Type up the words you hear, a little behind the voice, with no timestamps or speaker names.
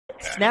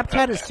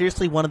Snapchat is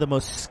seriously one of the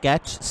most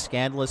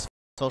scandalous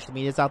social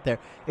medias out there.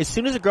 As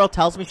soon as a girl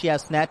tells me she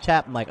has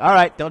Snapchat, I'm like, all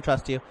right, don't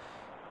trust you.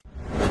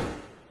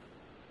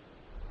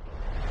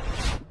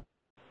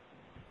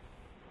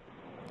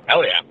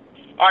 Hell yeah.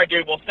 All right,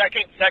 dude. Well,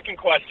 second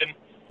question.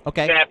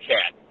 Okay.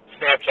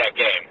 Snapchat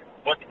game.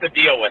 What's the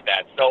deal with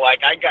that? So,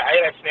 like, I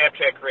had a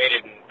Snapchat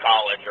created in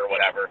college or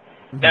whatever.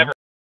 Mm-hmm.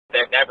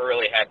 Never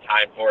really had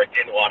time for it.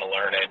 Didn't want to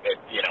learn it.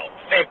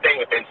 Same thing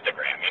with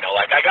Instagram.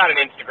 Like, I got an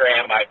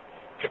Instagram. I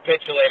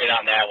capitulated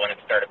on that when it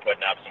started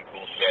putting up some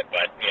cool shit.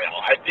 But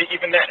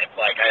even then, it's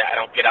like I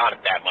don't get on it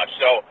that much.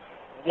 So,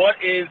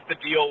 what is the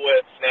deal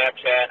with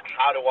Snapchat?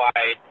 How do I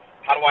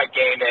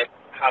game it?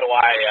 How do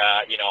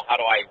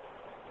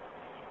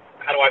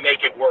I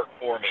make it work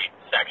for me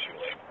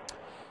sexually?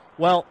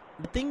 Well,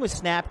 the thing with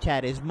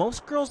Snapchat is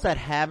most girls that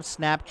have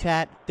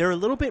Snapchat, they're a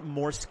little bit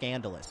more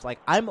scandalous. Like,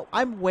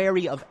 I'm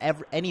wary of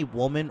any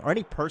woman or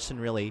any person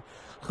really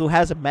who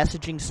has a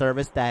messaging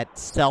service that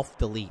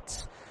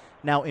self-deletes.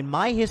 Now, in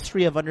my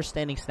history of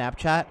understanding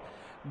Snapchat,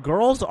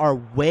 girls are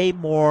way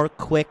more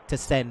quick to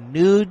send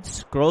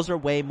nudes. Girls are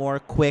way more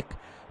quick,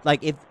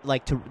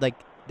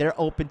 they're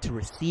open to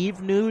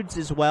receive nudes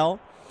as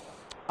well.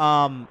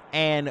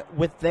 And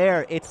with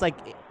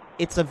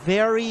it's a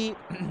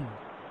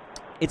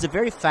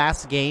very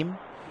fast game,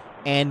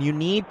 and you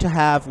need to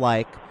have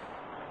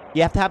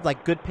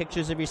good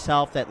pictures of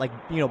yourself that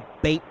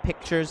bait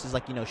pictures is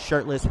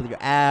shirtless with your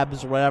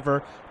abs or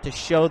whatever to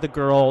show the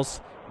girls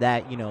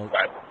that,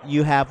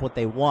 you have what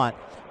they want.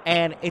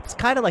 And it's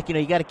kind of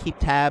you got to keep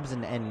tabs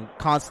and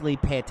constantly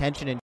pay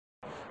attention.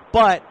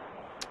 But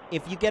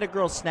if you get a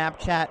girl's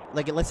Snapchat,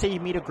 let's say you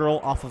meet a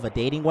girl off of a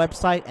dating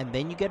website and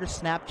then you get her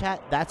Snapchat,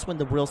 that's when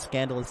the real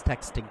scandalous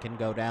texting can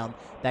go down.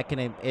 That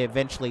can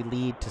eventually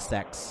lead to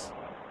sex.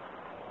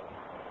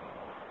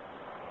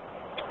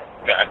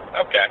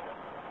 Okay.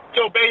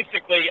 So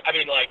basically,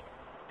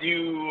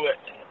 these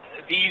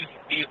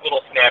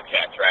little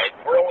Snapchats, right?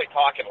 We're only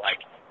talking less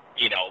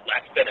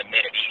than a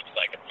minute each,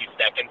 like a few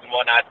seconds and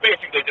whatnot. It's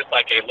basically just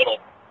like a little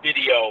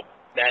video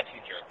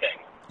messenger thing,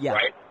 yeah.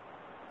 Right?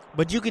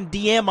 But you can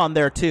DM on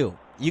there too.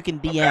 You can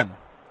DM. Okay.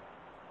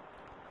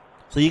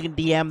 So you can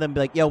DM them, be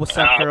like, "Yo, what's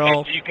up, girl?"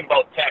 Okay, so you can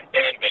both text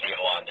and video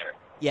on there.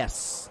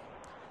 Yes.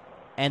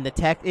 And the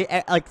text,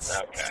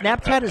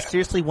 Snapchat is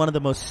seriously one of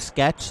the most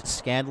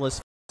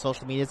scandalous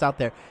social medias out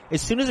there.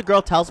 As soon as a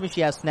girl tells me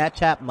she has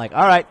Snapchat, I'm like,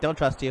 all right, don't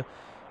trust you.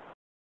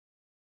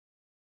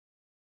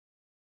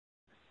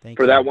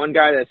 For that one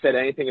guy that said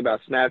anything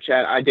about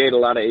Snapchat, I date a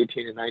lot of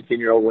 18 and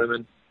 19-year-old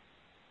women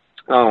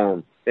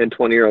and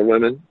 20-year-old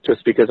women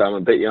just because I'm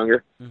a bit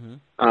younger.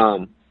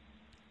 Mm-hmm.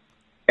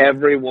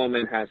 Every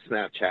woman has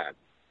Snapchat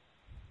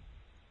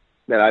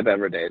that I've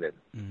ever dated.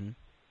 Mm-hmm.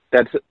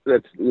 That's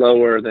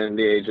lower than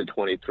the age of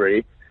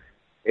 23.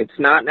 It's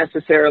not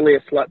necessarily a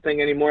slut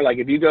thing anymore. Like,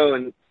 if you go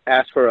and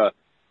ask for a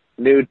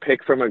nude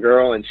pic from a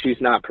girl and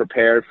she's not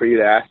prepared for you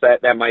to ask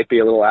that might be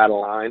a little out of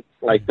line.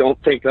 Like, don't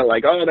think that,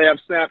 oh, they have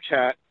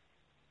Snapchat,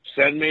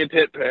 send me a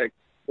tit pic.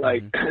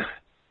 Like,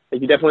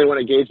 you definitely want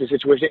to gauge the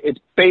situation.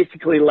 It's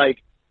basically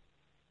like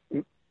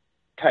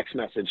text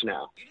message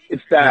now.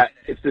 It's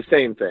the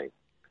same thing.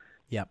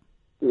 Yep.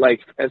 Like,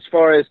 as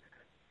far as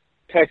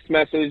text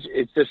message,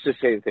 it's just the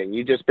same thing.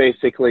 You just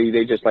basically,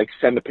 they just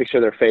send a picture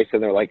of their face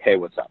and they're like, hey,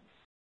 what's up?